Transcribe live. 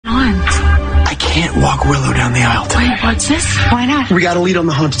walk Willow down the aisle today. Wait, what's this? Why not? We got a lead on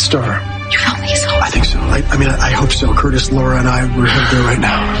the haunted star. You found Liesl? I think so. I hope so. Curtis, Laura, and I, we're headed there right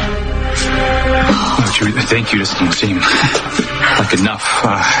now. Oh, Julie, thank you. This doesn't seem like enough.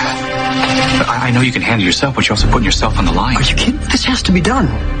 I know you can handle yourself, but you're also putting yourself on the line. Are you kidding? This has to be done.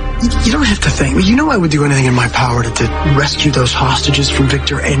 You don't have to thank me. You know I would do anything in my power to rescue those hostages from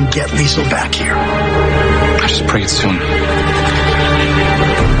Victor and get Liesl back here. I just pray it's soon.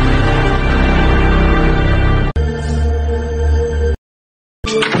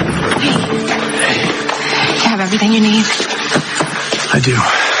 You have everything you need? I do.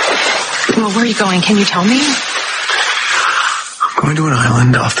 Well, where are you going? Can you tell me? I'm going to an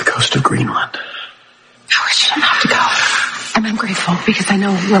island off the coast of Greenland. I wish you didn't have to go. I'm grateful because I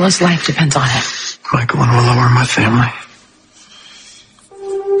know Willow's life depends on it. Michael and Willow are my family.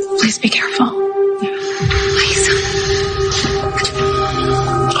 Please be careful. Please.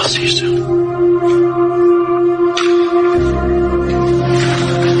 I'll see you soon.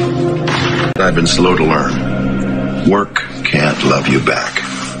 I've been slow to learn. Work can't love you back.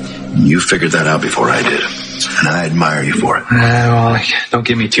 You figured that out before I did, and I admire you for it. Well, don't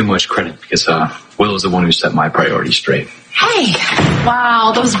give me too much credit because Willow's the one who set my priorities straight. Hey!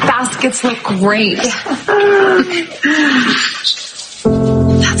 Wow, those baskets look great.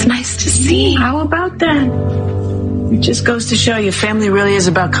 That's nice to see. How about that? It just goes to show you family really is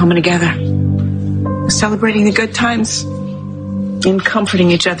about coming together. Celebrating the good times and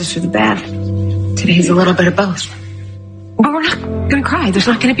comforting each other through the bad. Today's a little bit of both. But we're not going to cry. There's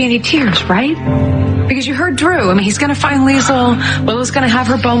not going to be any tears, right? Because you heard Drew. I mean, he's going to find Liesl. Willow's going to have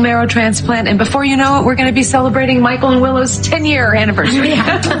her bone marrow transplant. And before you know it, we're going to be celebrating Michael and Willow's 10-year anniversary.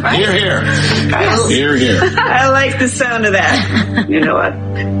 Right? Hear, hear. Hear, hear. I like the sound of that. You know what?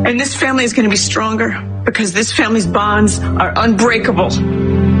 And this family is going to be stronger because this family's bonds are unbreakable,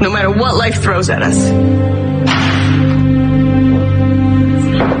 no matter what life throws at us.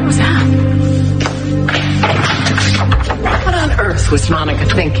 What was that? What on earth was Monica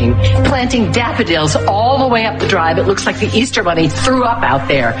thinking? Planting daffodils all the way up the drive. It looks like the Easter Bunny threw up out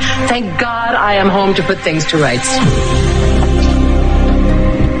there. Thank God I am home to put things to rights.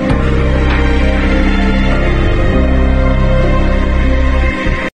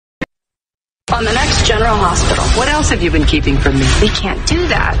 On the next General Hospital. What else have you been keeping from me? We can't do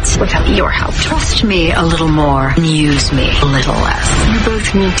that without your help. Trust me a little more and use me a little less. You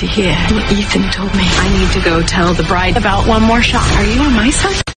both need to hear what Ethan told me. I need to go tell the bride about one more shot. Are you on my side?